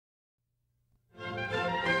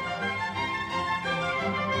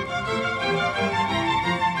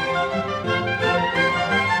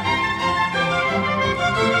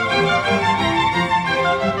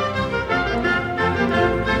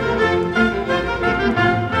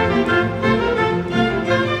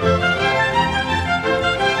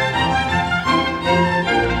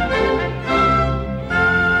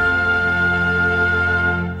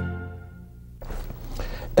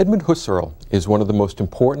Edmund Husserl is one of the most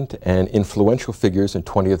important and influential figures in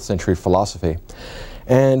 20th century philosophy.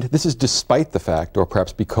 And this is despite the fact, or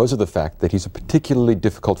perhaps because of the fact, that he's a particularly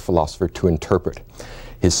difficult philosopher to interpret.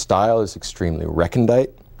 His style is extremely recondite.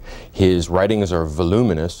 His writings are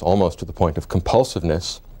voluminous, almost to the point of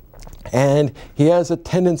compulsiveness. And he has a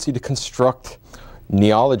tendency to construct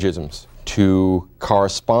neologisms to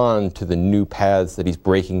correspond to the new paths that he's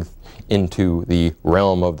breaking into the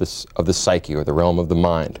realm of the psyche, or the realm of the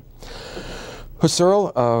mind.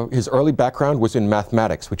 Husserl, his early background was in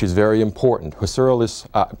mathematics, which is very important. Husserl is,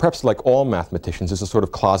 perhaps like all mathematicians, is a sort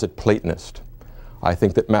of closet Platonist. I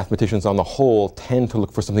think that mathematicians on the whole tend to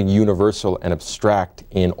look for something universal and abstract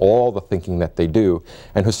in all the thinking that they do.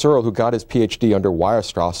 And Husserl, who got his PhD under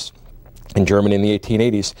Weierstrass in Germany in the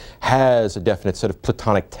 1880s, has a definite set of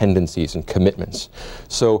Platonic tendencies and commitments.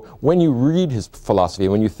 So when you read his philosophy,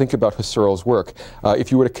 when you think about Husserl's work, if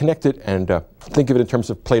you were to connect it and think of it in terms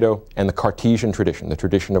of Plato and the Cartesian tradition, the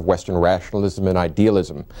tradition of Western rationalism and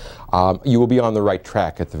idealism, you will be on the right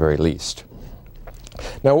track at the very least.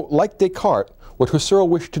 Now, like Descartes, what Husserl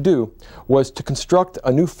wished to do was to construct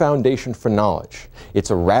a new foundation for knowledge. It's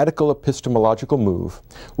a radical epistemological move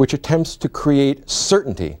which attempts to create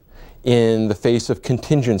certainty in the face of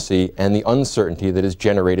contingency and the uncertainty that is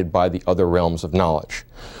generated by the other realms of knowledge.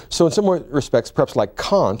 So in some respects, perhaps like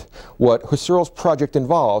Kant, what Husserl's project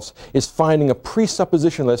involves is finding a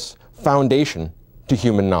presuppositionless foundation to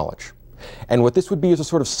human knowledge. And what this would be is a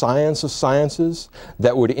sort of science of sciences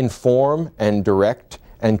that would inform and direct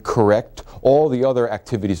and correct all the other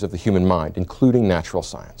activities of the human mind, including natural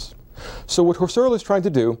science. So what Husserl is trying to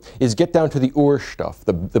do is get down to the Urstuff,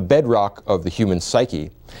 the bedrock of the human psyche,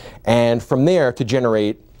 and from there to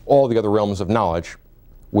generate all the other realms of knowledge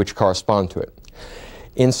which correspond to it.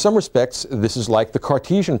 In some respects, this is like the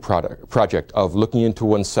Cartesian project of looking into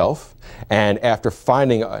oneself, and after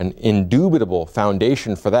finding an indubitable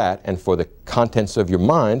foundation for that and for the contents of your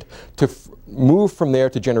mind, to move from there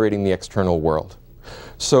to generating the external world.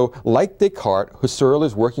 So, like Descartes, Husserl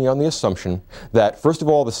is working on the assumption that, first of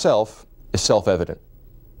all, the self is self-evident.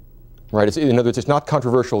 Right? In other words, it's not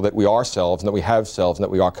controversial that we are selves and that we have selves and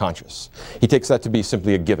that we are conscious. He takes that to be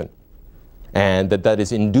simply a given, and that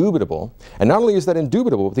is indubitable. And not only is that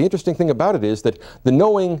indubitable, but the interesting thing about it is that the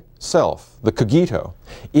knowing self, the cogito,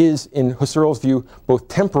 is, in Husserl's view, both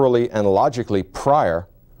temporally and logically prior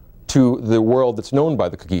to the world that's known by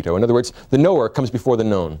the cogito. In other words, the knower comes before the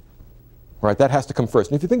known. Right, that has to come first.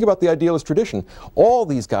 And if you think about the idealist tradition, all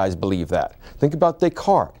these guys believe that. Think about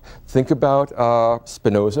Descartes, think about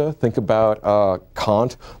Spinoza, think about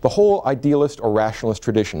Kant. The whole idealist or rationalist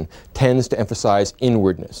tradition tends to emphasize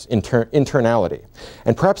inwardness, internality.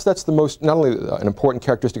 And perhaps that's the most, not only an important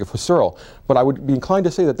characteristic of Husserl, but I would be inclined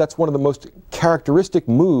to say that that's one of the most characteristic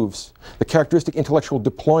moves, the characteristic intellectual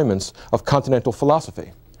deployments of continental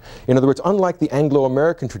philosophy. In other words, unlike the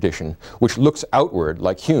Anglo-American tradition, which looks outward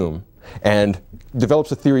like Hume, and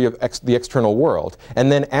develops a theory of the external world,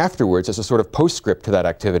 and then afterwards, as a sort of postscript to that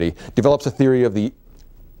activity, develops a theory of the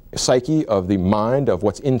psyche, of the mind, of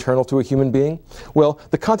what's internal to a human being. Well,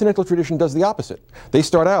 the continental tradition does the opposite. They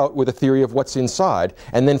start out with a theory of what's inside,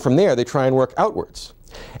 and then from there they try and work outwards.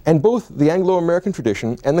 And both the Anglo-American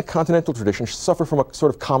tradition and the continental tradition suffer from a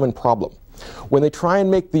sort of common problem. When they try and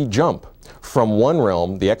make the jump from one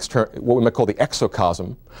realm, what we might call the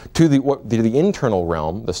exocosm, to the internal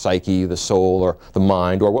realm, the psyche, the soul, or the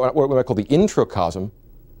mind, or what we might call the introcosm,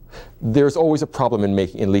 there's always a problem in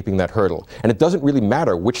leaping that hurdle. And it doesn't really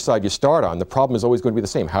matter which side you start on. The problem is always going to be the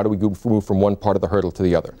same. How do we move from one part of the hurdle to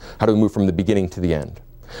the other? How do we move from the beginning to the end?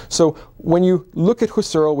 So when you look at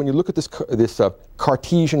Husserl, when you look at this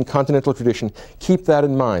Cartesian continental tradition, keep that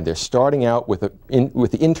in mind. They're starting out with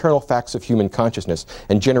the internal facts of human consciousness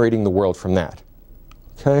and generating the world from that.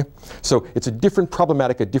 Okay? So it's a different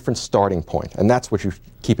problematic, a different starting point, and that's what you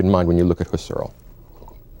keep in mind when you look at Husserl.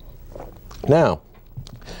 Now,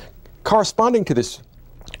 corresponding to this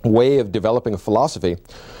way of developing a philosophy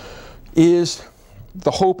is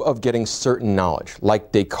the hope of getting certain knowledge,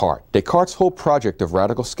 like Descartes. Descartes' whole project of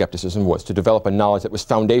radical skepticism was to develop a knowledge that was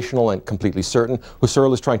foundational and completely certain.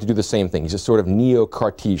 Husserl is trying to do the same thing. He's a sort of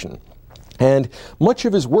neo-Cartesian. And much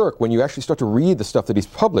of his work, when you actually start to read the stuff that he's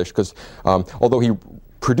published, because although he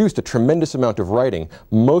produced a tremendous amount of writing,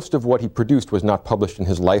 most of what he produced was not published in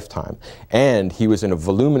his lifetime. And he was in a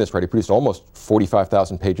voluminous writer. He produced almost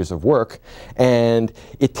 45,000 pages of work, and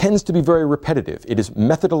it tends to be very repetitive. It is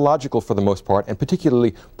methodological for the most part, and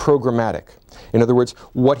particularly programmatic. In other words,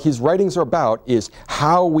 what his writings are about is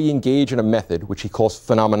how we engage in a method, which he calls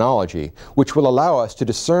phenomenology, which will allow us to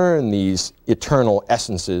discern these eternal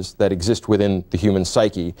essences that exist within the human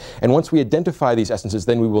psyche. And once we identify these essences,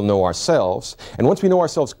 then we will know ourselves. And once we know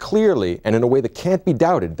ourselves clearly and in a way that can't be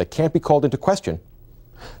doubted, that can't be called into question,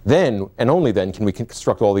 then, and only then, can we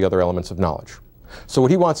construct all the other elements of knowledge. So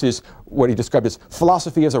what he wants is what he described as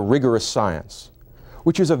philosophy as a rigorous science,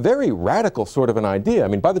 which is a very radical sort of an idea. I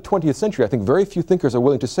mean, by the 20th century, I think very few thinkers are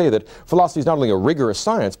willing to say that philosophy is not only a rigorous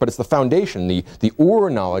science, but it's the foundation, the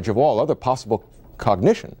ur-knowledge of all other possible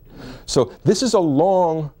cognition. So this is a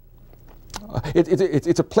long...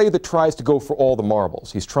 It's a play that tries to go for all the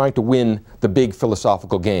marbles. He's trying to win the big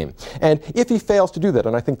philosophical game. And if he fails to do that,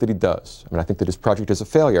 and I think that he does, I mean, I think that his project is a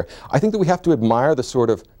failure, I think that we have to admire the sort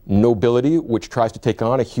of nobility which tries to take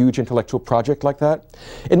on a huge intellectual project like that.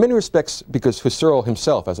 In many respects, because Husserl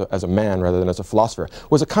himself, as a man rather than as a philosopher,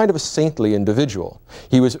 was a kind of a saintly individual.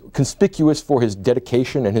 He was conspicuous for his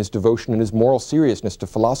dedication and his devotion and his moral seriousness to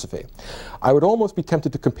philosophy. I would almost be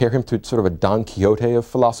tempted to compare him to sort of a Don Quixote of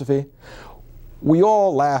philosophy. We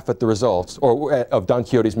all laugh at the results of Don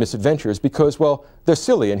Quixote's misadventures because, well, they're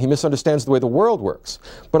silly and he misunderstands the way the world works.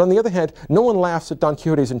 But on the other hand, no one laughs at Don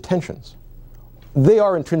Quixote's intentions. They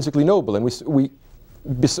are intrinsically noble, and we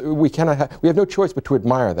have no choice but to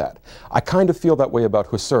admire that. I kind of feel that way about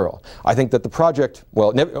Husserl. I think that the project,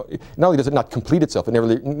 well, not only does it not complete itself, it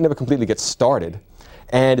never completely gets started,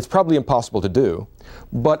 and it's probably impossible to do,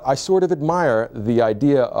 but I sort of admire the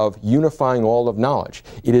idea of unifying all of knowledge.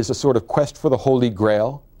 It is a sort of quest for the Holy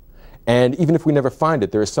Grail, and even if we never find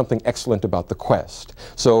it, there is something excellent about the quest.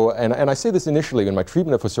 So, and I say this initially in my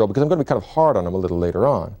treatment of Husserl because I'm going to be kind of hard on him a little later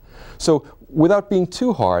on. So, without being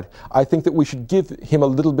too hard, I think that we should give him a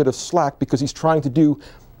little bit of slack because he's trying to do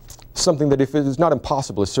something that, if it is not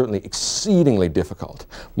impossible, is certainly exceedingly difficult.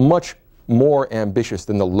 Much more ambitious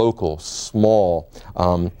than the local, small,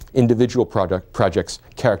 individual projects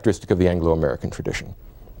characteristic of the Anglo-American tradition.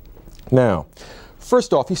 Now,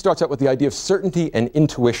 first off, he starts out with the idea of certainty and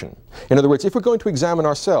intuition. In other words, if we're going to examine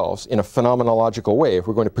ourselves in a phenomenological way, if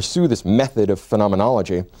we're going to pursue this method of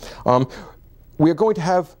phenomenology, we are going to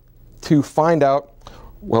have to find out,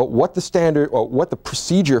 well, what the standard, or what the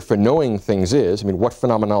procedure for knowing things is. I mean, what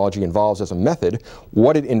phenomenology involves as a method,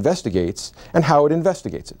 what it investigates, and how it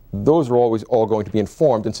investigates it. Those are always all going to be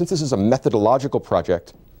informed, and since this is a methodological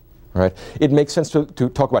project, right, it makes sense to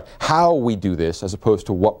talk about how we do this as opposed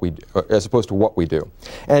to what we do.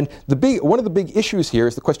 And one of the big issues here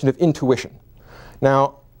is the question of intuition.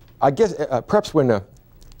 Now, I guess perhaps when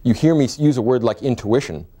you hear me use a word like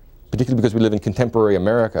intuition, particularly because we live in contemporary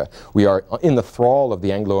America, we are in the thrall of the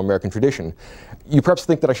Anglo-American tradition, you perhaps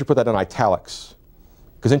think that I should put that in italics.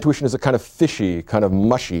 Because intuition is a kind of fishy, kind of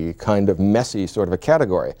mushy, kind of messy sort of a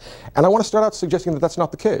category. And I want to start out suggesting that that's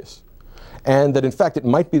not the case. And that in fact it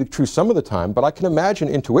might be true some of the time, but I can imagine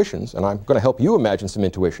intuitions, and I'm going to help you imagine some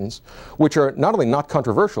intuitions, which are not only not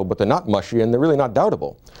controversial, but they're not mushy and they're really not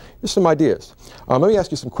doubtable. Here's some ideas. Let me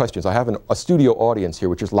ask you some questions. I have a studio audience here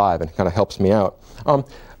which is live and it kind of helps me out.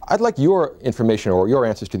 I'd like your information or your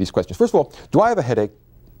answers to these questions. First of all, do I have a headache?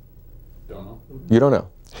 Don't know. You don't know.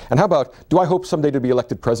 And how about, do I hope someday to be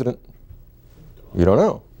elected president? You don't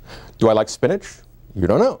know. Do I like spinach? You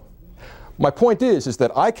don't know. My point is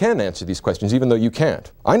that I can answer these questions even though you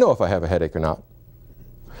can't. I know if I have a headache or not.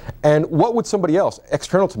 And what would somebody else,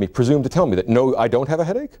 external to me, presume to tell me? That no, I don't have a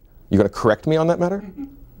headache? You're going to correct me on that matter?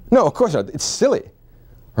 No, of course not. It's silly.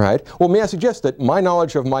 Right? Well, may I suggest that my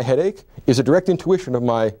knowledge of my headache is a direct intuition of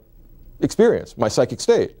my experience, my psychic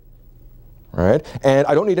state. Right? And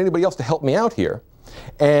I don't need anybody else to help me out here.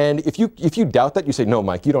 And if you doubt that, you say, no,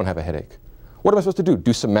 Mike, you don't have a headache. What am I supposed to do?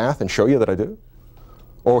 Do some math and show you that I do?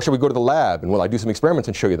 Or should we go to the lab and, well, I do some experiments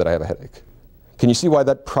and show you that I have a headache? Can you see why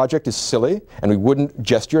that project is silly and we wouldn't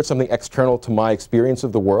gesture at something external to my experience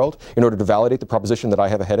of the world in order to validate the proposition that I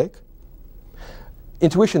have a headache?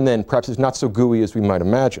 Intuition, then, perhaps is not so gooey as we might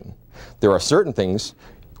imagine. There are certain things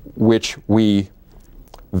which we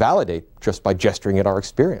validate just by gesturing at our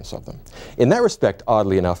experience of them. In that respect,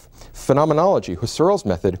 oddly enough, phenomenology, Husserl's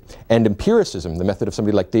method, and empiricism, the method of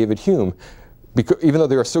somebody like David Hume, even though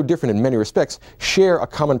they are so different in many respects, share a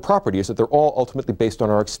common property, is that they're all ultimately based on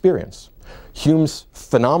our experience. Hume's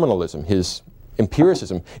phenomenalism, his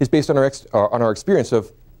empiricism, is based on our experience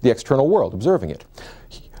of the external world, observing it.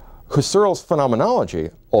 Husserl's phenomenology,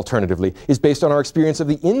 alternatively, is based on our experience of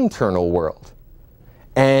the internal world.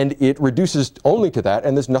 And it reduces only to that,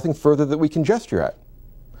 and there's nothing further that we can gesture at.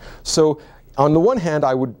 So, on the one hand,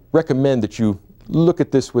 I would recommend that you look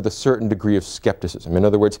at this with a certain degree of skepticism. In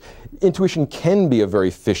other words, intuition can be a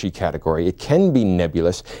very fishy category, it can be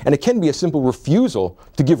nebulous, and it can be a simple refusal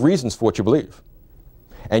to give reasons for what you believe.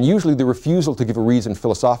 And usually the refusal to give a reason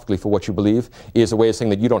philosophically for what you believe is a way of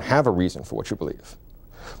saying that you don't have a reason for what you believe.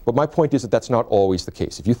 But my point is that that's not always the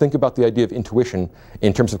case. If you think about the idea of intuition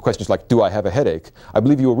in terms of questions like, do I have a headache? I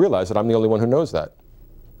believe you will realize that I'm the only one who knows that.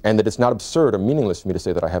 And that it's not absurd or meaningless for me to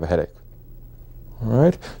say that I have a headache. All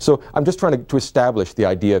right? So I'm just trying to establish the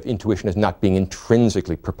idea of intuition as not being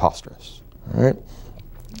intrinsically preposterous. All right?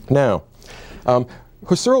 Now,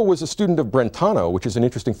 Husserl was a student of Brentano, which is an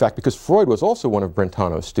interesting fact because Freud was also one of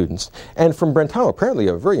Brentano's students. And from Brentano, apparently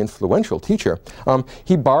a very influential teacher,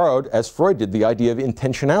 he borrowed, as Freud did, the idea of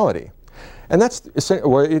intentionality. And that's,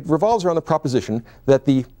 it revolves around the proposition that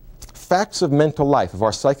the facts of mental life, of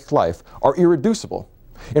our psychic life, are irreducible.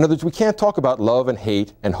 In other words, we can't talk about love and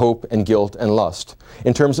hate and hope and guilt and lust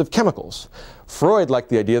in terms of chemicals. Freud liked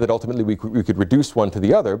the idea that ultimately we could reduce one to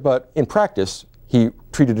the other, but in practice, he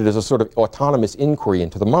treated it as a sort of autonomous inquiry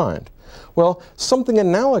into the mind. Well, something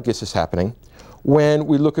analogous is happening when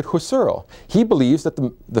we look at Husserl. He believes that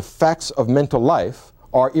the facts of mental life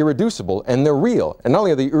are irreducible and they're real. And not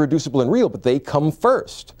only are they irreducible and real, but they come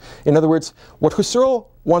first. In other words, what Husserl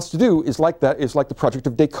wants to do is like the project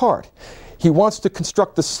of Descartes. He wants to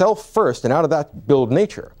construct the self first and out of that build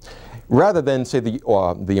nature, rather than, say,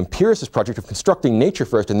 the empiricist project of constructing nature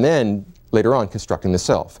first and then later on constructing the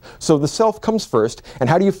self. So the self comes first, and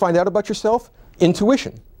how do you find out about yourself?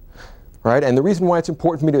 Intuition. Right? And the reason why it's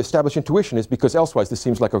important for me to establish intuition is because elsewise this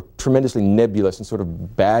seems like a tremendously nebulous and sort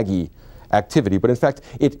of baggy activity, but in fact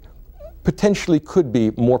it potentially could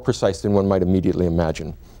be more precise than one might immediately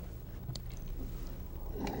imagine.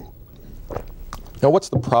 Now, what's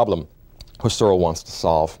the problem Husserl wants to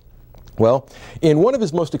solve? Well, in one of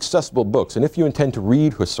his most accessible books, and if you intend to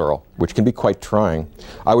read Husserl, which can be quite trying,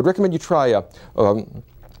 I would recommend you try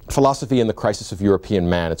Philosophy and the Crisis of European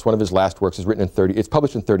Man. It's one of his last works. It's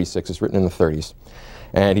published in 36. It's written in the 30s.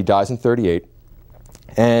 And he dies in 38.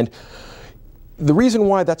 And the reason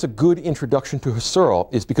why that's a good introduction to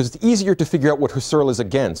Husserl is because it's easier to figure out what Husserl is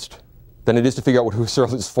against than it is to figure out what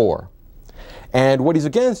Husserl is for. And what he's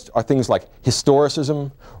against are things like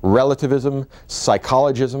historicism, relativism,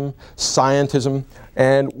 psychologism, scientism.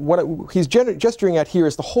 And what he's gesturing at here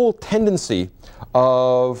is the whole tendency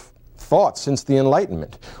of thought since the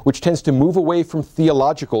Enlightenment, which tends to move away from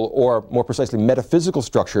theological, or more precisely metaphysical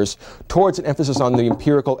structures, towards an emphasis on the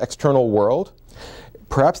empirical external world.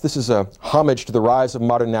 Perhaps this is a homage to the rise of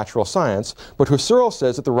modern natural science, but Husserl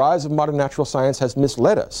says that the rise of modern natural science has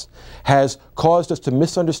misled us, has caused us to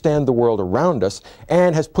misunderstand the world around us,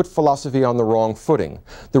 and has put philosophy on the wrong footing.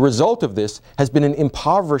 The result of this has been an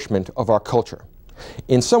impoverishment of our culture.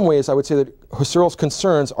 In some ways, I would say that Husserl's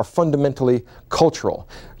concerns are fundamentally cultural.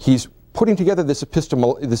 He's putting together this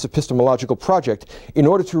epistemological project in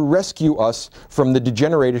order to rescue us from the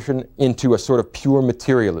degeneration into a sort of pure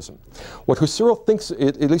materialism. What Husserl thinks,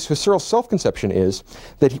 at least Husserl's self-conception, is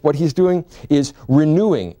that what he's doing is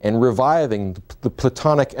renewing and reviving the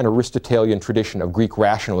Platonic and Aristotelian tradition of Greek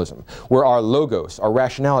rationalism, where our logos, our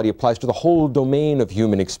rationality, applies to the whole domain of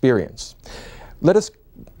human experience. Let us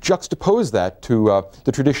juxtapose that to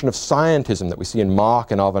the tradition of scientism that we see in Mach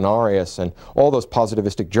and Avenarius and all those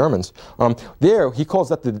positivistic Germans. There, he calls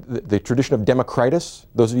that the tradition of Democritus.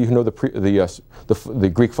 Those of you who know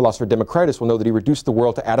the Greek philosopher Democritus will know that he reduced the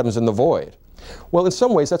world to atoms in the void. Well, in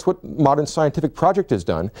some ways, that's what modern scientific project has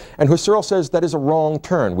done, and Husserl says that is a wrong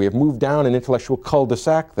turn. We have moved down an intellectual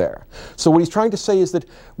cul-de-sac there. So what he's trying to say is that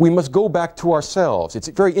we must go back to ourselves. It's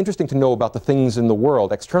very interesting to know about the things in the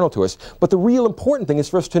world external to us, but the real important thing is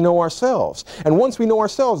for us to know ourselves. And once we know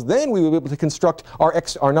ourselves, then we will be able to construct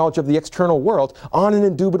our knowledge of the external world on an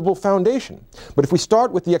indubitable foundation. But if we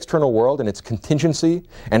start with the external world and its contingency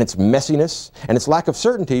and its messiness and its lack of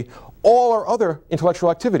certainty, all our other intellectual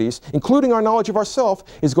activities, including our knowledge of ourselves,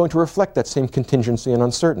 is going to reflect that same contingency and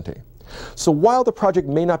uncertainty. So while the project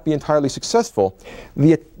may not be entirely successful,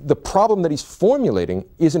 the problem that he's formulating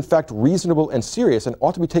is in fact reasonable and serious and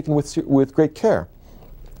ought to be taken with great care.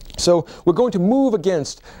 So we're going to move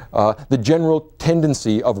against the general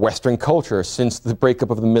tendency of Western culture since the breakup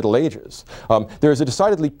of the Middle Ages. There is a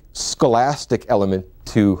decidedly scholastic element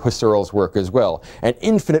to Husserl's work as well, an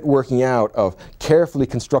infinite working out of carefully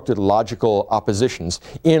constructed logical oppositions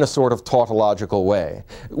in a sort of tautological way.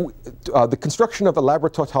 The construction of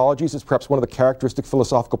elaborate tautologies is perhaps one of the characteristic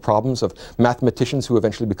philosophical problems of mathematicians who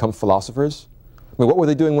eventually become philosophers. I mean, what were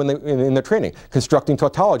they doing when in their training? Constructing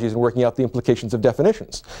tautologies and working out the implications of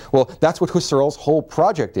definitions. Well, that's what Husserl's whole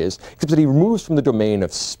project is, except that he moves from the domain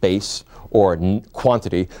of space or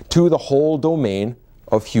quantity to the whole domain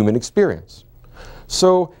of human experience.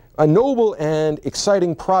 So, a noble and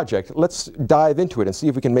exciting project. Let's dive into it and see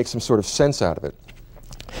if we can make some sort of sense out of it.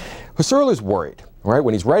 Husserl is worried, right?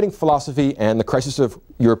 When he's writing Philosophy and the Crisis of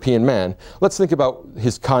European Man, let's think about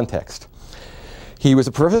his context. He was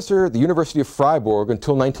a professor at the University of Freiburg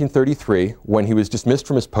until 1933, when he was dismissed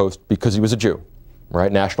from his post because he was a Jew,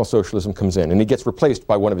 right? National Socialism comes in, and he gets replaced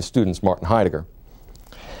by one of his students, Martin Heidegger.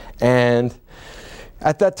 And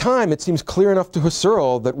at that time, it seems clear enough to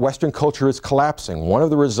Husserl that Western culture is collapsing. One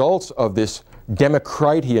of the results of this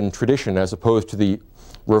Democritean tradition, as opposed to the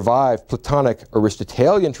revived Platonic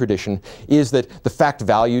Aristotelian tradition, is that the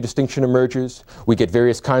fact-value distinction emerges. We get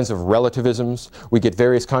various kinds of relativisms. We get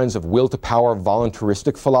various kinds of will-to-power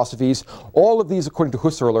voluntaristic philosophies. All of these, according to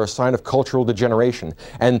Husserl, are a sign of cultural degeneration.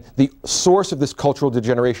 And the source of this cultural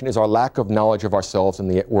degeneration is our lack of knowledge of ourselves and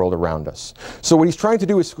the world around us. So what he's trying to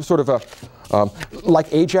do is sort of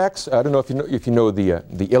like Ajax. I don't know if you know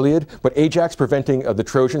the Iliad, but Ajax preventing the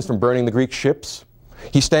Trojans from burning the Greek ships.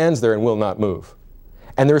 He stands there and will not move.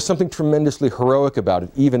 And there is something tremendously heroic about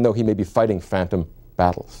it, even though he may be fighting phantom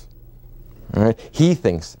battles. All right? He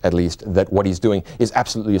thinks, at least, that what he's doing is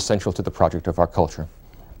absolutely essential to the project of our culture.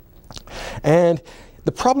 And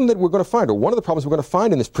the problem that we're going to find, or one of the problems we're going to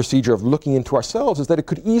find in this procedure of looking into ourselves, is that it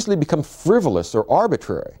could easily become frivolous or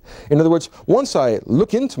arbitrary. In other words, once I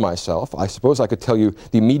look into myself, I suppose I could tell you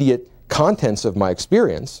the immediate contents of my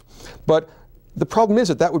experience, but the problem is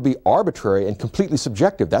that that would be arbitrary and completely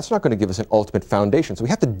subjective. That's not going to give us an ultimate foundation. So we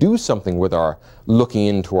have to do something with our looking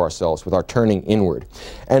into ourselves, with our turning inward.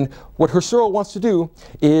 And what Husserl wants to do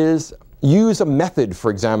is use a method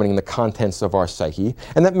for examining the contents of our psyche,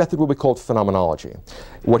 and that method will be called phenomenology.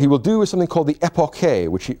 What he will do is something called the epoché,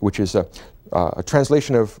 which is a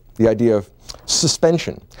translation of the idea of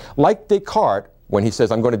suspension. Like Descartes, when he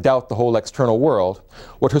says, I'm going to doubt the whole external world,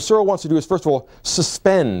 what Husserl wants to do is, first of all,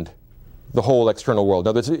 suspend the whole external world.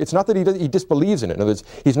 In other words, it's not that he disbelieves in it. In other words,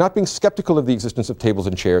 he's not being skeptical of the existence of tables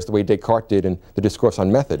and chairs the way Descartes did in the Discourse on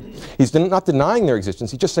Method. He's not denying their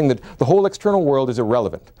existence. He's just saying that the whole external world is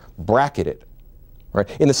irrelevant. Bracket it. Right?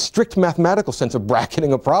 In the strict mathematical sense of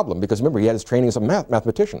bracketing a problem, because remember, he had his training as a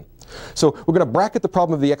mathematician. So we're going to bracket the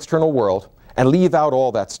problem of the external world and leave out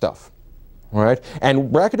all that stuff. Right?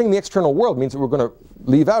 And bracketing the external world means that we're going to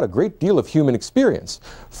leave out a great deal of human experience.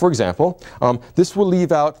 For example, this will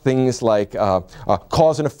leave out things like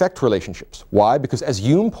cause and effect relationships. Why? Because as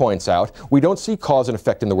Hume points out, we don't see cause and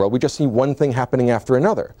effect in the world. We just see one thing happening after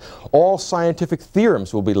another. All scientific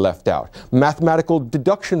theorems will be left out. Mathematical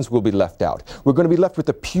deductions will be left out. We're going to be left with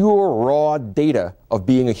the pure, raw data of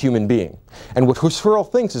being a human being. And what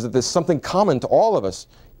Husserl thinks is that there's something common to all of us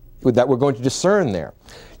that we're going to discern there.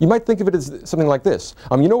 You might think of it as something like this.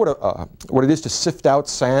 You know what it is to sift out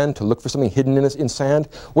sand, to look for something hidden in sand?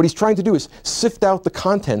 What he's trying to do is sift out the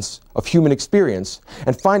contents of human experience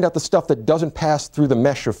and find out the stuff that doesn't pass through the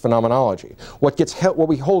mesh of phenomenology. What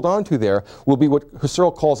we hold on to there will be what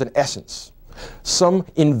Husserl calls an essence, some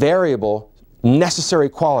invariable, necessary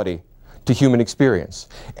quality to human experience.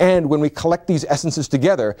 And when we collect these essences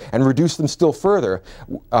together and reduce them still further,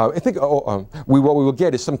 I think what we will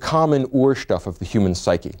get is some common Urstoff of the human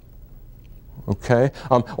psyche. Okay?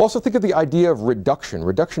 Also think of the idea of reduction.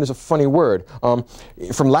 Reduction is a funny word.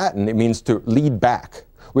 From Latin, it means to lead back.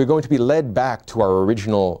 We're going to be led back to our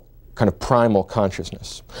original kind of primal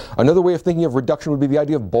consciousness. Another way of thinking of reduction would be the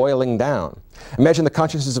idea of boiling down. Imagine the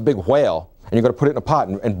consciousness is a big whale, and you're going to put it in a pot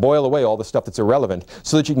and boil away all the stuff that's irrelevant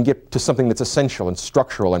so that you can get to something that's essential and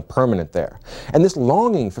structural and permanent there. And this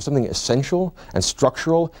longing for something essential and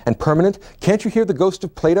structural and permanent, can't you hear the ghost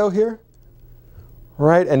of Plato here?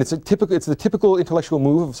 Right? And it's the typical intellectual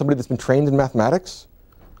move of somebody that's been trained in mathematics.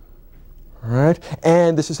 Right?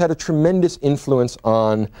 And this has had a tremendous influence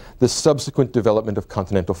on the subsequent development of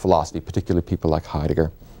continental philosophy, particularly people like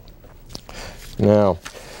Heidegger. Now,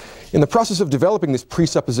 in the process of developing this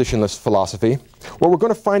presuppositionless philosophy, what we're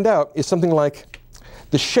going to find out is something like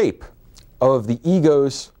the shape of the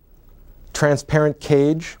ego's transparent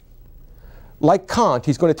cage. Like Kant,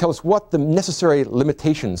 he's going to tell us what the necessary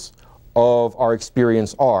limitations of our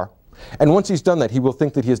experience are. And once he's done that, he will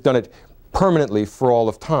think that he has done it permanently for all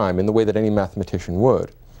of time in the way that any mathematician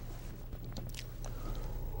would.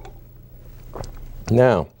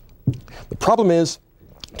 Now, the problem is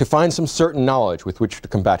to find some certain knowledge with which to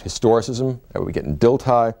combat historicism that we get in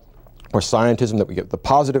Dilthey, or scientism that we get with the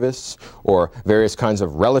positivists, or various kinds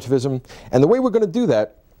of relativism. And the way we're going to do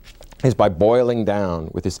that is by boiling down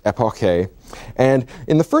with this epoche. And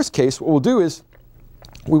in the first case, what we'll do is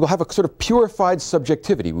we will have a sort of purified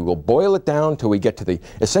subjectivity. We will boil it down till we get to the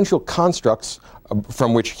essential constructs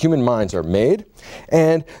from which human minds are made.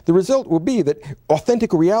 And the result will be that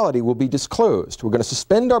authentic reality will be disclosed. We're going to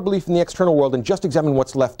suspend our belief in the external world and just examine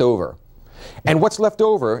what's left over. And what's left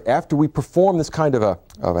over after we perform this kind of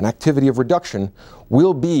an activity of reduction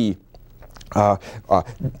will be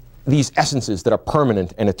these essences that are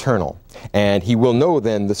permanent and eternal. And he will know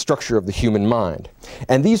then the structure of the human mind.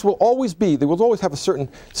 And these will always be, they will always have a certain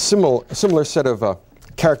similar set of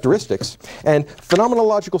characteristics. And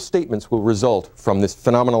phenomenological statements will result from this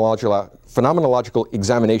phenomenological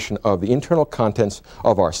examination of the internal contents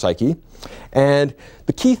of our psyche. And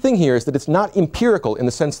the key thing here is that it's not empirical in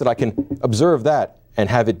the sense that I can observe that and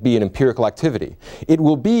have it be an empirical activity. It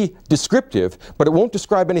will be descriptive, but it won't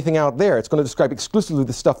describe anything out there. It's going to describe exclusively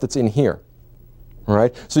the stuff that's in here. All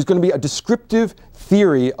right? So it's going to be a descriptive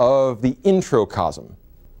theory of the introcosm.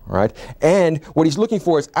 All right? And what he's looking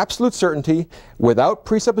for is absolute certainty without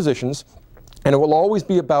presuppositions, and it will always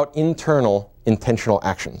be about internal intentional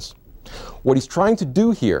actions. What he's trying to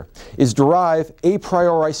do here is derive a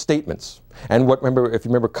priori statements. And if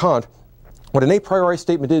you remember Kant, what an a priori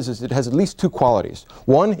statement is it has at least two qualities.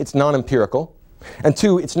 One, it's non-empirical, and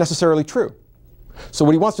two, it's necessarily true. So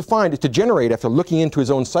what he wants to find is to generate, after looking into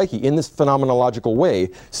his own psyche in this phenomenological way,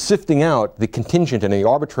 sifting out the contingent and the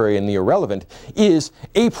arbitrary and the irrelevant, is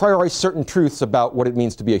a priori certain truths about what it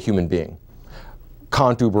means to be a human being.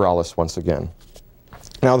 Kant uber alles once again.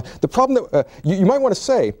 Now, the problem that you might want to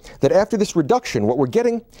say that after this reduction, what we're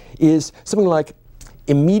getting is something like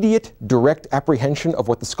immediate, direct apprehension of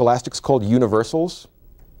what the scholastics called universals.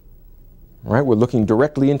 Right? We're looking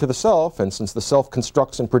directly into the self, and since the self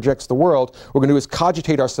constructs and projects the world, what we're going to do is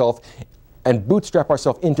cogitate ourselves and bootstrap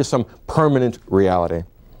ourselves into some permanent reality.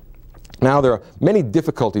 Now, there are many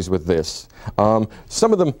difficulties with this.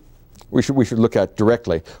 Some of them we should look at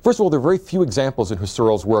directly. First of all, there are very few examples in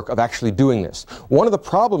Husserl's work of actually doing this. One of the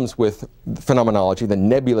problems with phenomenology, the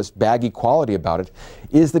nebulous, baggy quality about it,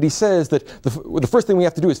 is that he says that the first thing we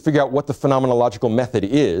have to do is figure out what the phenomenological method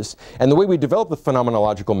is. And the way we develop the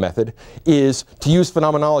phenomenological method is to use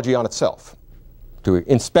phenomenology on itself, to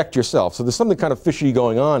inspect yourself. So there's something kind of fishy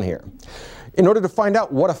going on here. In order to find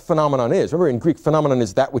out what a phenomenon is, remember in Greek, phenomenon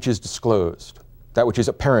is that which is disclosed, that which is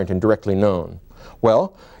apparent and directly known.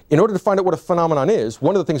 Well, in order to find out what a phenomenon is,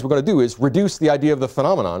 one of the things we're going to do is reduce the idea of the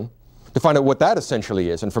phenomenon to find out what that essentially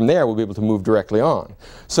is, and from there we'll be able to move directly on.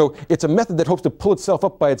 So it's a method that hopes to pull itself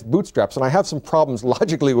up by its bootstraps, and I have some problems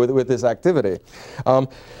logically with this activity. Let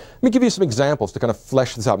me give you some examples to kind of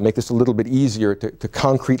flesh this out, make this a little bit easier to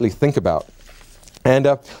concretely think about. And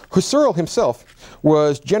Husserl himself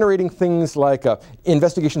was generating things like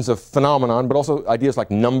investigations of phenomenon, but also ideas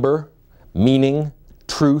like number, meaning,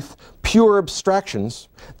 truth, pure abstractions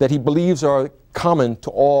that he believes are common to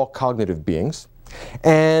all cognitive beings.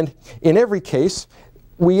 And in every case,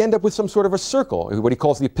 we end up with some sort of a circle, what he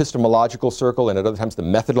calls the epistemological circle, and at other times the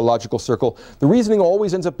methodological circle. The reasoning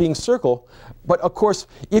always ends up being circle, but of course,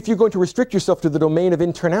 if you're going to restrict yourself to the domain of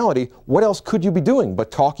internality, what else could you be doing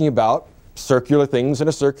but talking about circular things in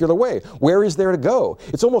a circular way? Where is there to go?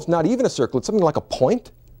 It's almost not even a circle, it's something like a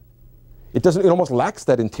point. It almost lacks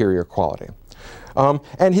that interior quality.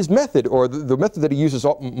 And his method, or the method that he uses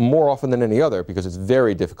more often than any other, because it's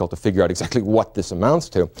very difficult to figure out exactly what this amounts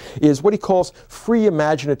to, is what he calls free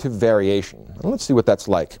imaginative variation. And let's see what that's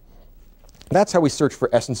like. That's how we search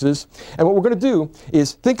for essences. And what we're going to do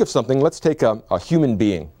is think of something. Let's take a human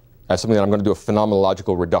being as something that I'm going to do a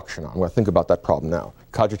phenomenological reduction on. I'm going to think about that problem now.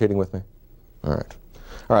 Cogitating with me? All right.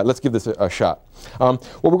 All right, let's give this a shot.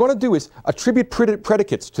 What we're going to do is attribute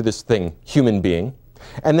predicates to this thing, human being,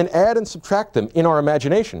 and then add and subtract them in our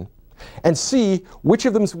imagination and see which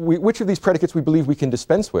of these predicates we believe we can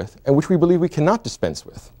dispense with and which we believe we cannot dispense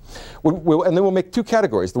with. And then we'll make two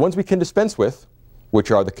categories. The ones we can dispense with, which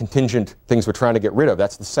are the contingent things we're trying to get rid of.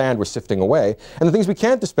 That's the sand we're sifting away. And the things we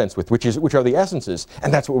can't dispense with, which are the essences,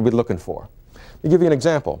 and that's what we'll be looking for. Let me give you an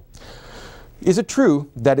example. Is it true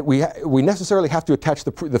that we necessarily have to attach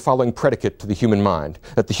the following predicate to the human mind,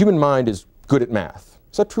 that the human mind is good at math?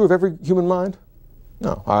 Is that true of every human mind?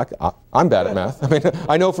 No, I'm bad at math. I mean,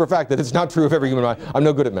 I know for a fact that it's not true of every human mind. I'm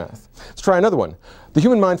no good at math. Let's try another one. The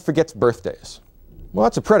human mind forgets birthdays. Well,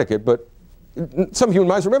 that's a predicate, but some human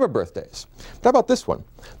minds remember birthdays. But how about this one?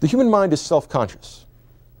 The human mind is self-conscious.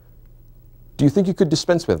 Do you think you could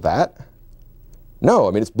dispense with that? No,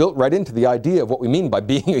 I mean, it's built right into the idea of what we mean by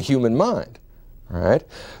being a human mind. All right?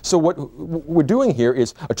 So what we're doing here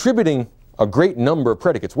is attributing a great number of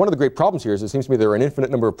predicates. One of the great problems here is it seems to me there are an infinite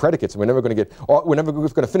number of predicates, and we're never going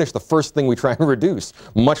to finish the first thing we try and reduce,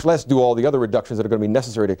 much less do all the other reductions that are going to be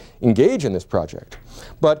necessary to engage in this project.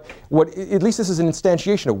 But at least this is an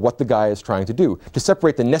instantiation of what the guy is trying to do, to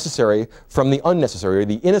separate the necessary from the unnecessary, or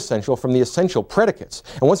the inessential from the essential predicates.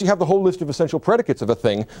 And once you have the whole list of essential predicates of a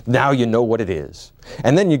thing, now you know what it is.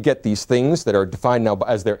 And then you get these things that are defined now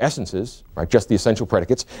as their essences, right, just the essential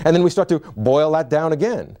predicates, and then we start to boil that down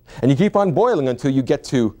again. And you keep on boiling until you get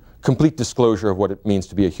to complete disclosure of what it means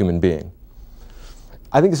to be a human being.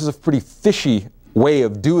 I think this is a pretty fishy way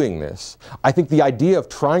of doing this. I think the idea of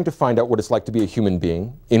trying to find out what it's like to be a human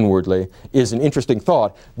being inwardly is an interesting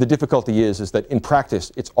thought. The difficulty is that in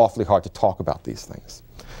practice it's awfully hard to talk about these things.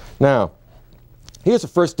 Now, here's the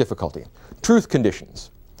first difficulty. Truth conditions.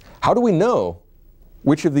 How do we know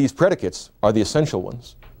which of these predicates are the essential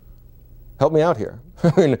ones? Help me out here.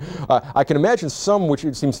 I can imagine some which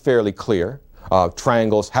it seems fairly clear.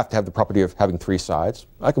 Triangles have to have the property of having three sides.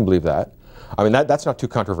 I can believe that. I mean, that's not too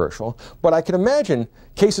controversial. But I can imagine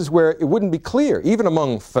cases where it wouldn't be clear, even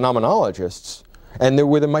among phenomenologists, and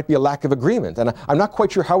where there might be a lack of agreement. And I'm not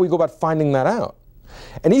quite sure how we go about finding that out.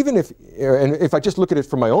 And even if I just look at it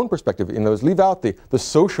from my own perspective, leave out the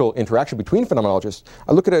social interaction between phenomenologists,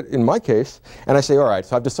 I look at it in my case and I say, all right,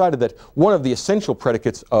 so I've decided that one of the essential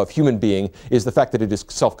predicates of human being is the fact that it is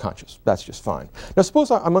self-conscious. That's just fine. Now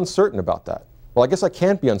suppose I'm uncertain about that. Well, I guess I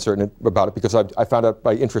can't be uncertain about it because I found out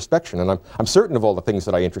by introspection, and I'm certain of all the things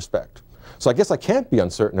that I introspect. So I guess I can't be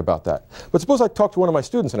uncertain about that. But suppose I talk to one of my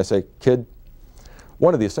students and I say, kid,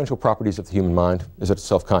 one of the essential properties of the human mind is that it's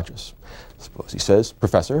self-conscious. Suppose he says,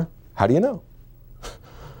 Professor, how do you know?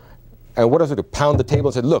 And what does I do? Pound the table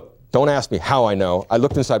and say, look, don't ask me how I know. I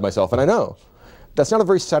looked inside myself and I know. That's not a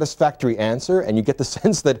very satisfactory answer, and you get the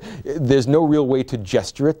sense that there's no real way to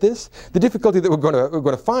gesture at this. The difficulty that we're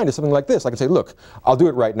going to find is something like this. I can say, look, I'll do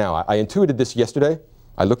it right now. I intuited this yesterday.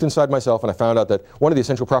 I looked inside myself and I found out that one of the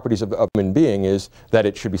essential properties of a human being is that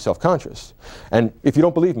it should be self-conscious. And if you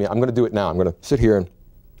don't believe me, I'm going to do it now. I'm going to sit here and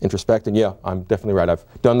introspect, and yeah, I'm definitely right. I've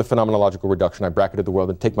done the phenomenological reduction. I bracketed the world,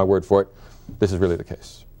 and take my word for it, this is really the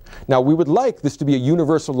case. Now, we would like this to be a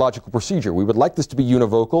universal logical procedure. We would like this to be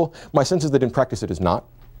univocal. My sense is that in practice it is not.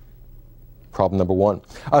 Problem number one.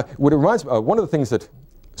 What it reminds me, one of the things that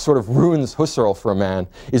sort of ruins Husserl for a man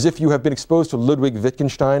is if you have been exposed to Ludwig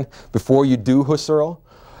Wittgenstein before you do Husserl,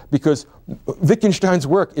 because Wittgenstein's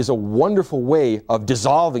work is a wonderful way of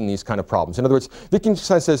dissolving these kind of problems. In other words,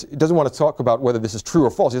 Wittgenstein says he doesn't want to talk about whether this is true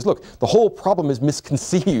or false. He says, look, the whole problem is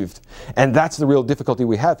misconceived, and that's the real difficulty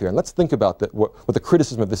we have here. And let's think about what the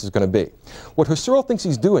criticism of this is going to be. What Husserl thinks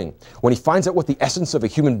he's doing when he finds out what the essence of a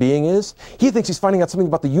human being is, he thinks he's finding out something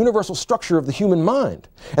about the universal structure of the human mind,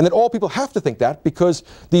 and that all people have to think that because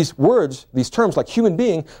these words, these terms like human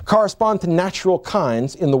being, correspond to natural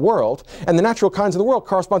kinds in the world, and the natural kinds in the world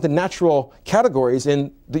correspond to natural categories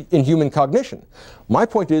in human cognition. My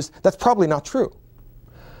point is that's probably not true.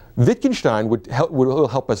 Wittgenstein will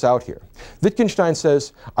help us out here. Wittgenstein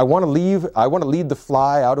says, I want to lead the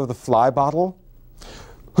fly out of the fly bottle.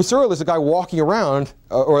 Husserl is a guy walking around,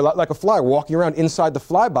 or like a fly walking around inside the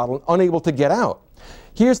fly bottle, unable to get out.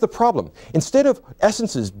 Here's the problem. Instead of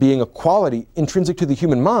essences being a quality intrinsic to the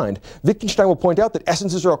human mind, Wittgenstein will point out that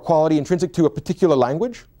essences are a quality intrinsic to a particular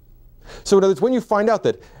language. So in other words, when you find out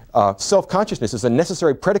that self-consciousness is a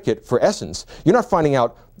necessary predicate for essence, you're not finding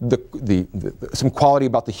out some quality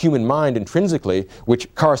about the human mind intrinsically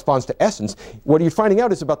which corresponds to essence. What you're finding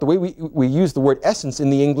out is about the way we use the word essence in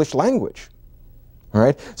the English language. All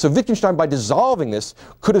right? So Wittgenstein, by dissolving this,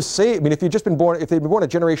 could have saved, I mean, if they'd been born a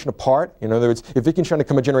generation apart, in other words, if Wittgenstein had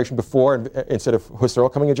come a generation before instead of Husserl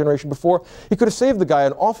coming a generation before, he could have saved the guy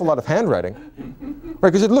an awful lot of handwriting.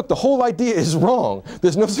 Right? Because look, the whole idea is wrong.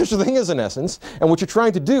 There's no such thing as an essence, and what you're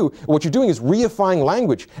trying to do, what you're doing is reifying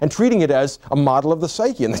language and treating it as a model of the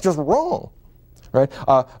psyche, and that's just wrong. Right?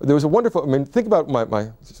 There was a wonderful, I mean, think about my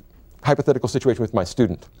hypothetical situation with my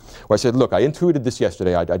student, where I said, look, I intuited this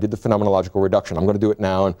yesterday. I did the phenomenological reduction. I'm going to do it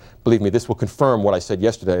now, and believe me, this will confirm what I said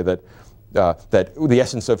yesterday, that the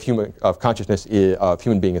essence of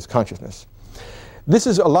human being is consciousness. This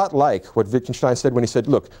is a lot like what Wittgenstein said when he said,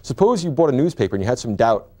 look, suppose you bought a newspaper and you had some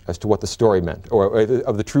doubt as to what the story meant, or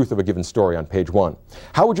of the truth of a given story on page 1.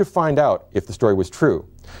 How would you find out if the story was true?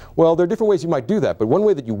 Well, there are different ways you might do that, but one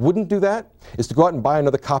way that you wouldn't do that is to go out and buy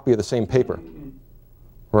another copy of the same paper.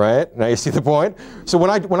 Right? Now you see the point? So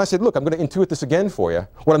when I said, look, I'm going to intuit this again for you,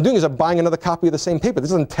 what I'm doing is I'm buying another copy of the same paper.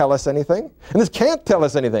 This doesn't tell us anything. And this can't tell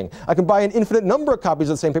us anything. I can buy an infinite number of copies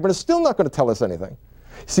of the same paper and it's still not going to tell us anything.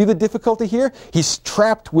 See the difficulty here? He's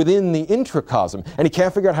trapped within the intracosm, and he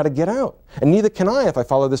can't figure out how to get out. And neither can I if I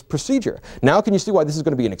follow this procedure. Now can you see why this is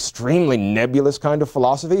going to be an extremely nebulous kind of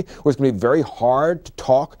philosophy, where it's going to be very hard to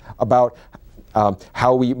talk about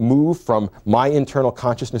how we move from my internal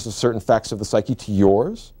consciousness of certain facts of the psyche to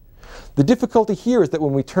yours? The difficulty here is that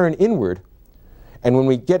when we turn inward, and when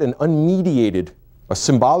we get an unmediated, a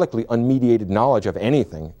symbolically unmediated knowledge of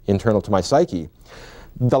anything internal to my psyche,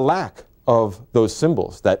 the lack of those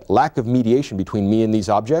symbols, that lack of mediation between me and these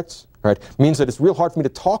objects, right, means that it's real hard for me to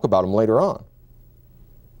talk about them later on.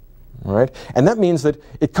 Right? And that means that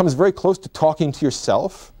it comes very close to talking to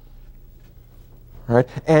yourself. Right?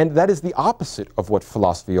 And that is the opposite of what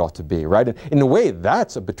philosophy ought to be. Right? And in a way,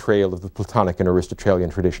 that's a betrayal of the Platonic and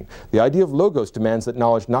Aristotelian tradition. The idea of logos demands that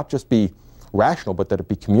knowledge not just be rational, but that it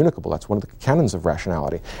be communicable. That's one of the canons of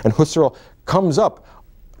rationality. And Husserl comes up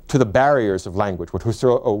to the barriers of language, what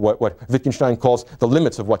Husserl, or what Wittgenstein calls the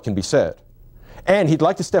limits of what can be said. And he'd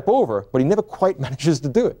like to step over, but he never quite manages to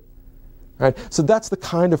do it. Right? So that's the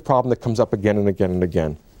kind of problem that comes up again and again and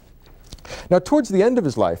again. Now, towards the end of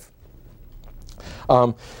his life,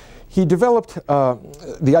 he developed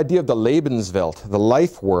the idea of the Lebenswelt, the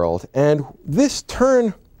life world, and this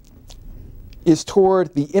turn is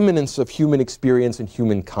toward the immanence of human experience and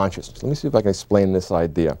human consciousness. Let me see if I can explain this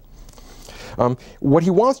idea. What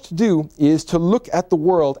he wants to do is to look at the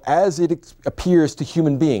world as it appears to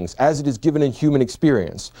human beings, as it is given in human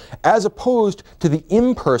experience, as opposed to the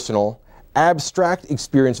impersonal, abstract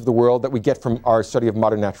experience of the world that we get from our study of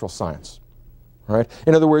modern natural science. Right?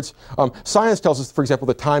 In other words, science tells us, for example,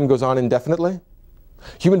 that time goes on indefinitely.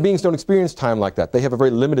 Human beings don't experience time like that. They have a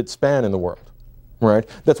very limited span in the world. Right?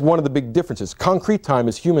 That's one of the big differences. Concrete time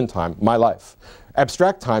is human time, my life.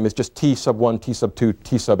 Abstract time is just t sub 1, t sub 2,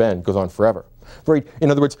 t sub n, goes on forever.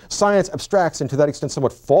 In other words, science abstracts and to that extent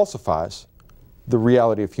somewhat falsifies the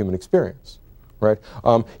reality of human experience. Right?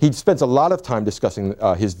 He spends a lot of time discussing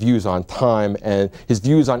his views on time and his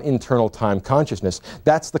views on internal time consciousness.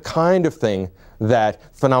 That's the kind of thing that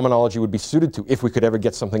phenomenology would be suited to if we could ever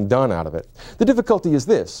get something done out of it. The difficulty is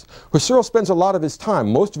this. Husserl spends a lot of his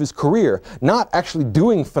time, most of his career, not actually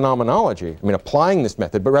doing phenomenology, I mean applying this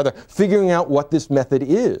method, but rather figuring out what this method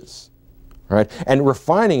is. Right? And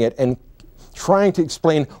refining it and trying to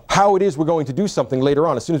explain how it is we're going to do something later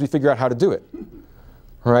on as soon as we figure out how to do it.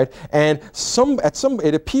 Right? And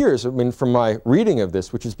it appears, I mean, from my reading of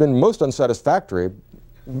this, which has been most unsatisfactory,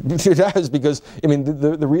 it has because, I mean,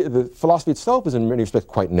 the philosophy itself is in many respects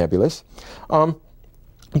quite nebulous.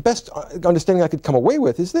 Best understanding I could come away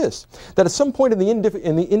with is this, that at some point in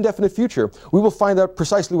the indefinite future, we will find out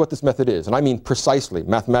precisely what this method is. And I mean precisely,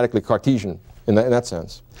 mathematically Cartesian in that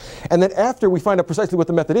sense. And that after we find out precisely what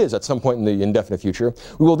the method is at some point in the indefinite future,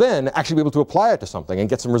 we will then actually be able to apply it to something and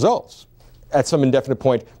get some results at some indefinite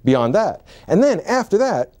point beyond that. And then after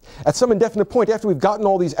that, at some indefinite point, after we've gotten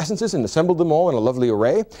all these essences and assembled them all in a lovely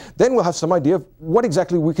array, then we'll have some idea of what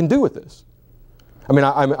exactly we can do with this. I mean,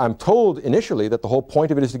 I'm told initially that the whole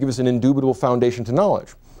point of it is to give us an indubitable foundation to knowledge.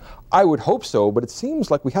 I would hope so, but it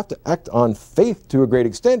seems like we have to act on faith to a great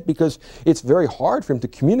extent because it's very hard for him to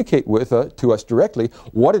communicate to us directly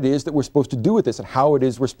what it is that we're supposed to do with this and how it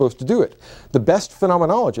is we're supposed to do it. The best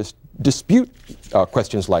phenomenologists dispute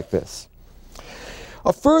questions like this.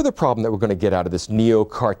 A further problem that we're going to get out of this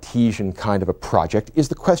neo-Cartesian kind of a project is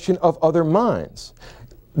the question of other minds.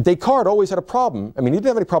 Descartes always had a problem. I mean, he didn't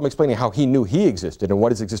have any problem explaining how he knew he existed and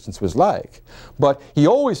what his existence was like. But he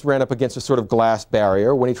always ran up against a sort of glass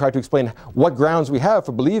barrier when he tried to explain what grounds we have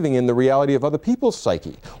for believing in the reality of other people's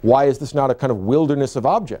psyche. Why is this not a kind of wilderness of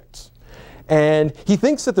objects? And he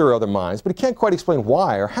thinks that there are other minds, but he can't quite explain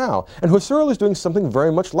why or how. And Husserl is doing something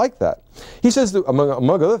very much like that. He says, that,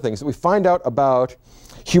 among other things, that we find out about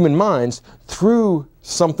human minds through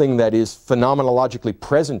something that is phenomenologically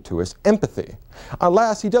present to us, empathy.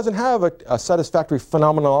 Alas, he doesn't have a satisfactory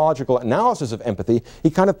phenomenological analysis of empathy. He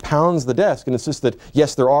kind of pounds the desk and insists that,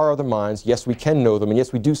 yes, there are other minds, yes, we can know them, and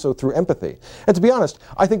yes, we do so through empathy. And to be honest,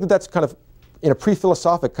 I think that that's kind of, in a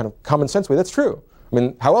pre-philosophic kind of common sense way, that's true. I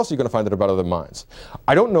mean, how else are you going to find out about other minds?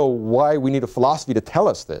 I don't know why we need a philosophy to tell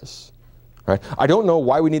us this. Right? I don't know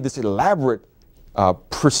why we need this elaborate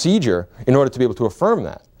procedure in order to be able to affirm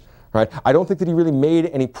that. Right? I don't think that he really made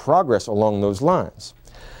any progress along those lines.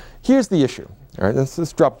 Here's the issue. All right?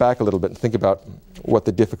 Let's drop back a little bit and think about what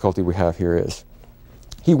the difficulty we have here is.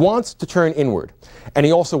 He wants to turn inward, and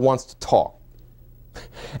he also wants to talk.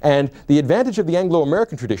 And the advantage of the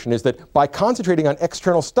Anglo-American tradition is that by concentrating on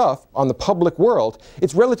external stuff, on the public world,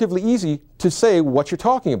 it's relatively easy to say what you're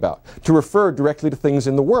talking about, to refer directly to things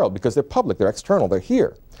in the world, because they're public, they're external, they're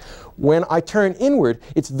here. When I turn inward,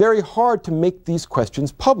 it's very hard to make these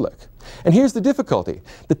questions public. And here's the difficulty.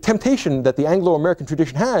 The temptation that the Anglo-American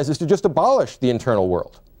tradition has is to just abolish the internal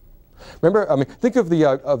world. Remember, I mean, think of the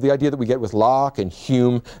idea that we get with Locke and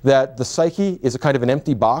Hume, that the psyche is a kind of an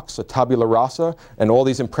empty box, a tabula rasa, and all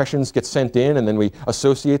these impressions get sent in, and then we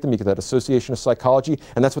associate them. You get that association of psychology,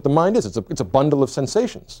 and that's what the mind is. It's a bundle of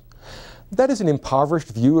sensations. That is an impoverished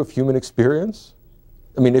view of human experience.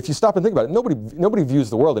 I mean, if you stop and think about it, nobody views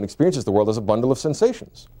the world and experiences the world as a bundle of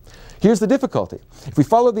sensations. Here's the difficulty. If we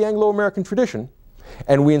follow the Anglo-American tradition,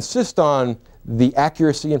 and we insist on the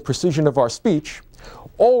accuracy and precision of our speech,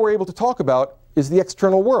 all we're able to talk about is the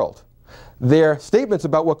external world. Their statements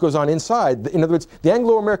about what goes on inside, in other words, the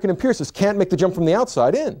Anglo-American empiricists can't make the jump from the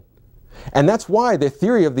outside in. And that's why their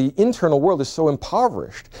theory of the internal world is so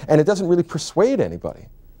impoverished, and it doesn't really persuade anybody.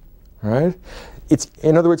 Right?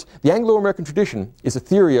 In other words, the Anglo-American tradition is a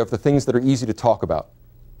theory of the things that are easy to talk about.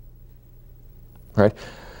 Right?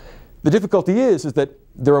 The difficulty is that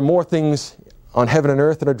there are more things on heaven and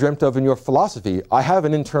earth that are dreamt of in your philosophy. I have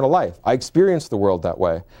an internal life. I experience the world that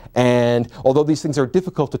way. And although these things are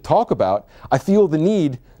difficult to talk about, I feel the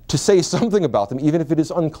need to say something about them, even if it is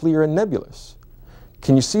unclear and nebulous.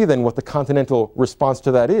 Can you see then what the continental response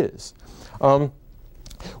to that is?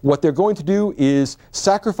 What they're going to do is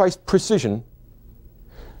sacrifice precision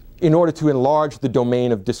in order to enlarge the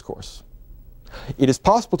domain of discourse. It is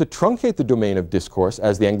possible to truncate the domain of discourse,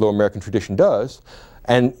 as the Anglo-American tradition does,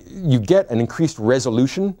 and you get an increased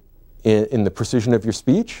resolution in the precision of your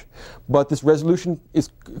speech, but this resolution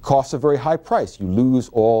costs a very high price. You lose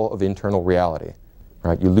all of internal reality.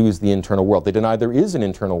 Right? You lose the internal world. They deny there is an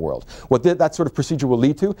internal world. What that sort of procedure will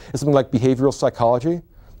lead to is something like behavioral psychology,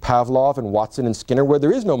 Pavlov and Watson and Skinner, where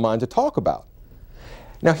there is no mind to talk about.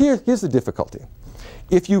 Now here's the difficulty.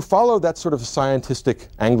 If you follow that sort of scientistic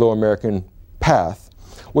Anglo-American path,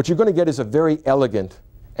 what you're going to get is a very elegant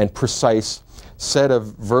and precise set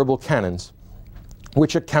of verbal canons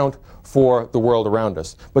which account for the world around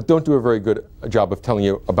us, but don't do a very good job of telling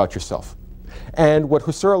you about yourself. And what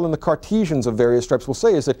Husserl and the Cartesians of various stripes will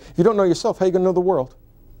say is that if you don't know yourself, how are you going to know the world?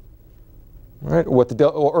 Right? What the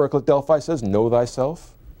Oracle at Delphi says, know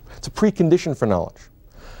thyself. It's a precondition for knowledge.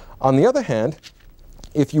 On the other hand,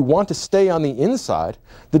 if you want to stay on the inside,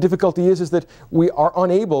 the difficulty is that we are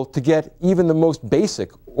unable to get even the most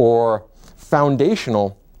basic or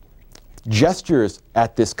foundational gestures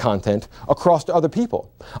at this content across to other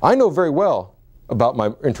people. I know very well about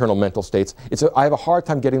my internal mental states. I have a hard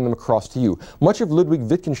time getting them across to you. Much of Ludwig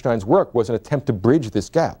Wittgenstein's work was an attempt to bridge this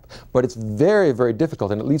gap, but it's very, very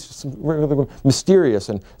difficult, and it leads to some really mysterious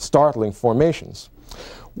and startling formations.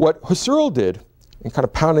 What Husserl did, in kind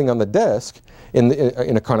of pounding on the desk in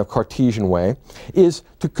a kind of Cartesian way, is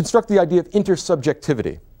to construct the idea of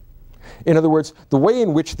intersubjectivity. In other words, the way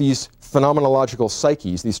in which these phenomenological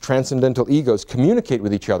psyches, these transcendental egos, communicate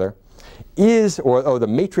with each other is, or the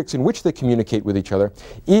matrix in which they communicate with each other,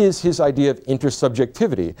 is his idea of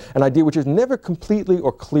intersubjectivity, an idea which is never completely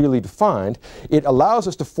or clearly defined. It allows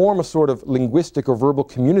us to form a sort of linguistic or verbal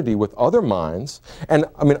community with other minds, and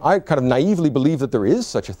I mean, I kind of naively believe that there is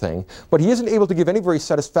such a thing, but he isn't able to give any very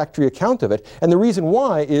satisfactory account of it, and the reason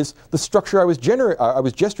why is the structure I was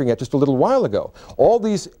gesturing at just a little while ago. All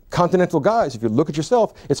these continental guys, if you look at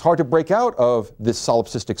yourself, it's hard to break out of this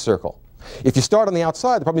solipsistic circle. If you start on the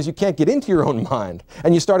outside, the problem is you can't get into your own mind.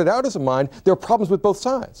 And you started out as a mind, there are problems with both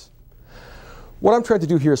sides. What I'm trying to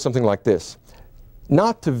do here is something like this.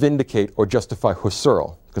 Not to vindicate or justify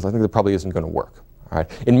Husserl, because I think that probably isn't going to work. All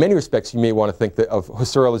right? In many respects, you may want to think of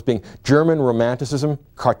Husserl as being German Romanticism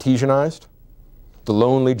Cartesianized, the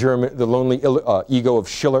lonely ego of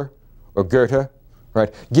Schiller or Goethe,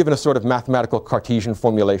 right? Given a sort of mathematical Cartesian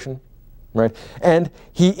formulation. Right? And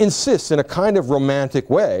he insists in a kind of romantic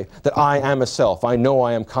way that I am a self. I know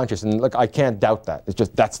I am conscious, and look, I can't doubt that. It's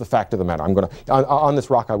just that's the fact of the matter. I'm going to on this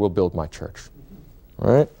rock I will build my church.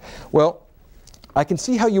 Right? Well, I can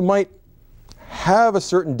see how you might have a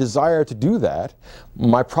certain desire to do that.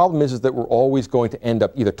 My problem is that we're always going to end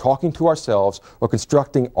up either talking to ourselves or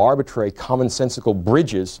constructing arbitrary, commonsensical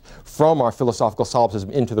bridges from our philosophical solipsism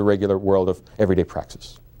into the regular world of everyday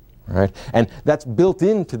praxis. Right? And that's built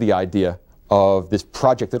into the idea of this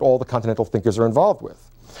project that all the continental thinkers are involved with.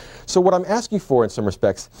 So what I'm asking for in some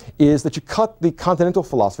respects is that you cut the continental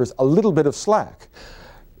philosophers a little bit of slack,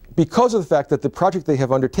 because of the fact that the project they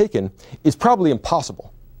have undertaken is probably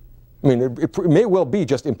impossible. I mean, it may well be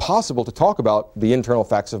just impossible to talk about the internal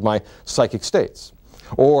facts of my psychic states.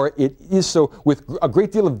 or it is so with a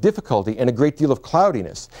great deal of difficulty and a great deal of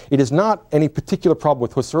cloudiness. It is not any particular problem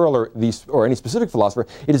with Husserl or any specific philosopher.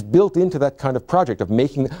 It is built into that kind of project of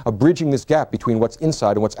bridging this gap between what's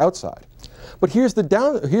inside and what's outside. But here's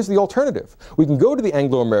the alternative. We can go to the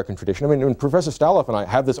Anglo-American tradition. I mean, and Professor Staloff and I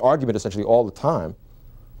have this argument essentially all the time,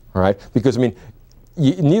 all right? Because, I mean,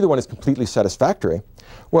 neither one is completely satisfactory.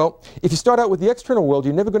 Well, if you start out with the external world,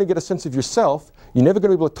 you're never going to get a sense of yourself. You're never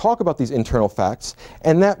going to be able to talk about these internal facts.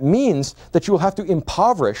 And that means that you will have to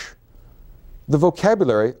impoverish the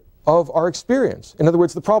vocabulary of our experience. In other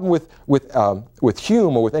words, the problem with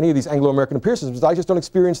Hume or with any of these Anglo-American empiricists is I just don't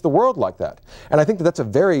experience the world like that. And I think that that's a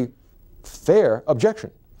very fair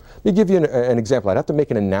objection. Let me give you an example. I'd have to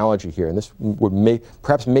make an analogy here, and this would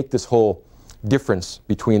perhaps make this whole difference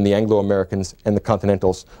between the Anglo-Americans and the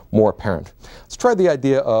Continentals more apparent. Let's try the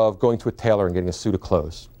idea of going to a tailor and getting a suit of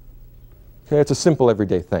clothes. Okay, it's a simple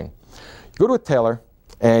everyday thing. You go to a tailor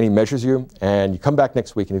and he measures you, and you come back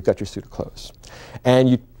next week and you've got your suit of clothes. And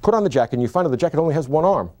you put on the jacket and you find out the jacket only has one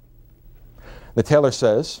arm. The tailor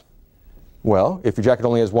says, well, if your jacket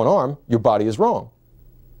only has one arm, your body is wrong.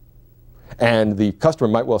 And the customer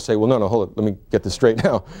might well say, well, no, hold it, let me get this straight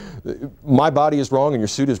now. My body is wrong and your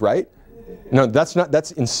suit is right? No,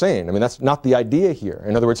 that's insane. I mean, that's not the idea here.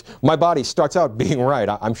 In other words, my body starts out being right.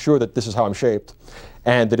 I'm sure that this is how I'm shaped.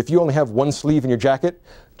 And that if you only have one sleeve in your jacket,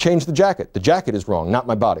 change the jacket. The jacket is wrong, not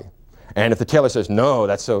my body. And if the tailor says, no,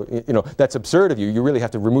 that's that's absurd of you, you really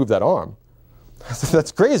have to remove that arm.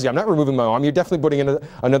 That's crazy. I'm not removing my arm. You're definitely putting in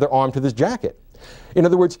another arm to this jacket. In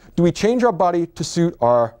other words, do we change our body to suit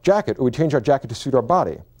our jacket, or we change our jacket to suit our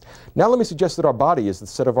body? Now let me suggest that our body is the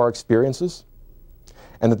set of our experiences,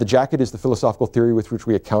 and that the jacket is the philosophical theory with which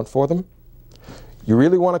we account for them. You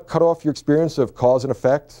really want to cut off your experience of cause and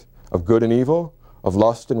effect, of good and evil, of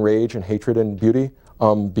lust and rage and hatred and beauty,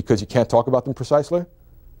 because you can't talk about them precisely?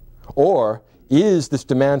 Or is this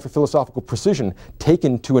demand for philosophical precision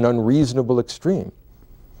taken to an unreasonable extreme?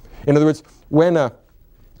 In other words, when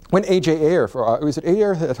A.J. Ayer, is it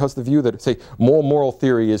Ayer that has the view that, say, moral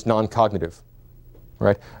theory is non-cognitive,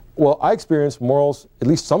 right? Well, I experience morals, at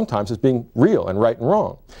least sometimes, as being real and right and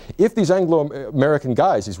wrong. If these Anglo-American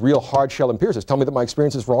guys, these real hard-shell empiricists, tell me that my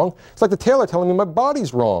experience is wrong, it's like the tailor telling me my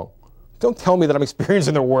body's wrong. Don't tell me that I'm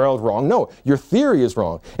experiencing the world wrong. No, your theory is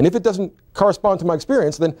wrong. And if it doesn't correspond to my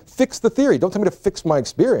experience, then fix the theory. Don't tell me to fix my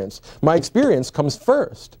experience. My experience comes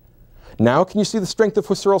first. Now, can you see the strength of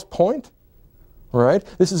Husserl's point? Right?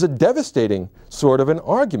 This is a devastating sort of an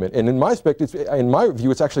argument, and in my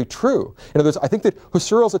view, it's actually true. In other words, I think that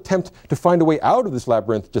Husserl's attempt to find a way out of this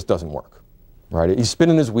labyrinth just doesn't work. Right? He's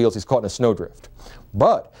spinning his wheels, he's caught in a snowdrift.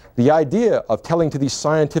 But the idea of telling to these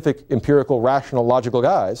scientific, empirical, rational, logical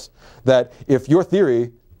guys that if your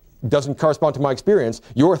theory doesn't correspond to my experience,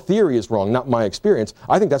 your theory is wrong, not my experience,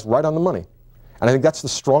 I think that's right on the money. And I think that's the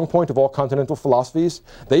strong point of all continental philosophies.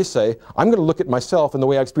 They say, I'm going to look at myself and the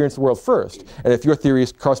way I experience the world first. And if your theory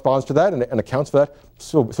corresponds to that and accounts for that,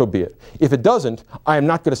 so be it. If it doesn't, I am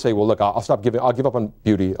not going to say, well, look, I'll give up on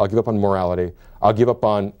beauty, I'll give up on morality, I'll give up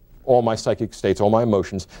on all my psychic states, all my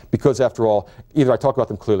emotions, because after all, either I talk about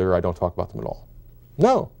them clearly or I don't talk about them at all.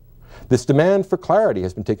 No. This demand for clarity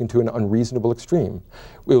has been taken to an unreasonable extreme.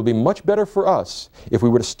 It will be much better for us if we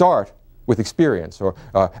were to start with experience, or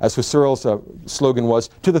as Husserl's slogan was,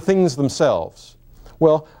 to the things themselves.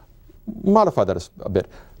 Well, modify that a bit.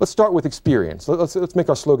 Let's start with experience. Let's make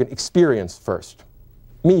our slogan experience first.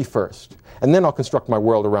 Me first. And then I'll construct my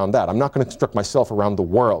world around that. I'm not going to construct myself around the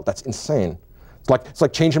world. That's insane. It's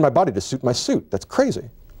like changing my body to suit my suit. That's crazy.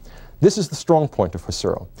 This is the strong point of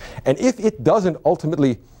Husserl. And if it doesn't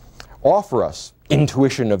ultimately offer us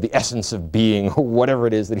intuition of the essence of being, or whatever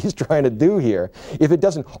it is that he's trying to do here, if it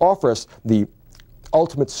doesn't offer us the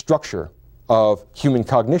ultimate structure of human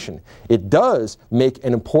cognition, it does make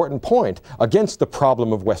an important point against the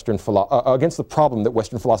problem of against the problem that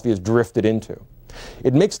Western philosophy has drifted into.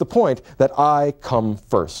 It makes the point that I come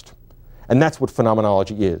first. And that's what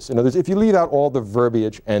phenomenology is. In other words, if you leave out all the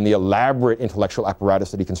verbiage and the elaborate intellectual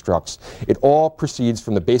apparatus that he constructs, it all proceeds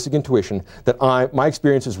from the basic intuition that my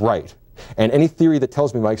experience is right. And any theory that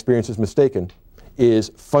tells me my experience is mistaken is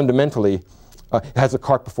fundamentally, has a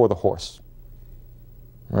cart before the horse.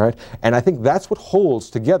 Right? And I think that's what holds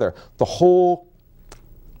together the whole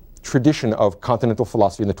tradition of continental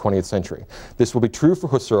philosophy in the 20th century. This will be true for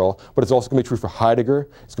Husserl, but it's also going to be true for Heidegger,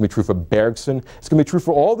 it's going to be true for Bergson, it's going to be true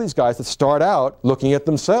for all these guys that start out looking at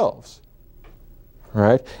themselves.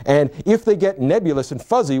 Right? And if they get nebulous and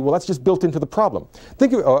fuzzy, well, that's just built into the problem.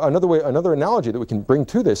 Think of another analogy that we can bring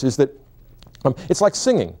to this is that it's like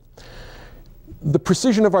singing. The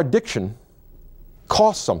precision of our diction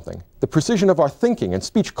costs something. the precision of our thinking, and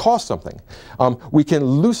speech costs something. We can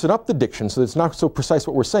loosen up the diction so that it's not so precise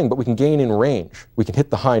what we're saying, but we can gain in range. We can hit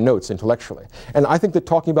the high notes intellectually. And I think that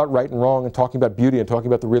talking about right and wrong and talking about beauty and talking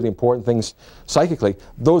about the really important things psychically,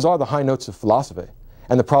 those are the high notes of philosophy.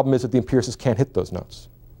 And the problem is that the empiricists can't hit those notes.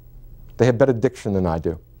 They have better diction than I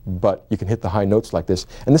do, but you can hit the high notes like this,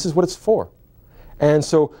 and this is what it's for. And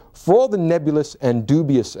so, for all the nebulous and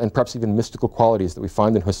dubious and perhaps even mystical qualities that we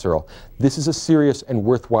find in Husserl, this is a serious and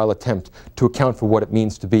worthwhile attempt to account for what it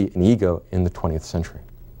means to be an ego in the 20th century.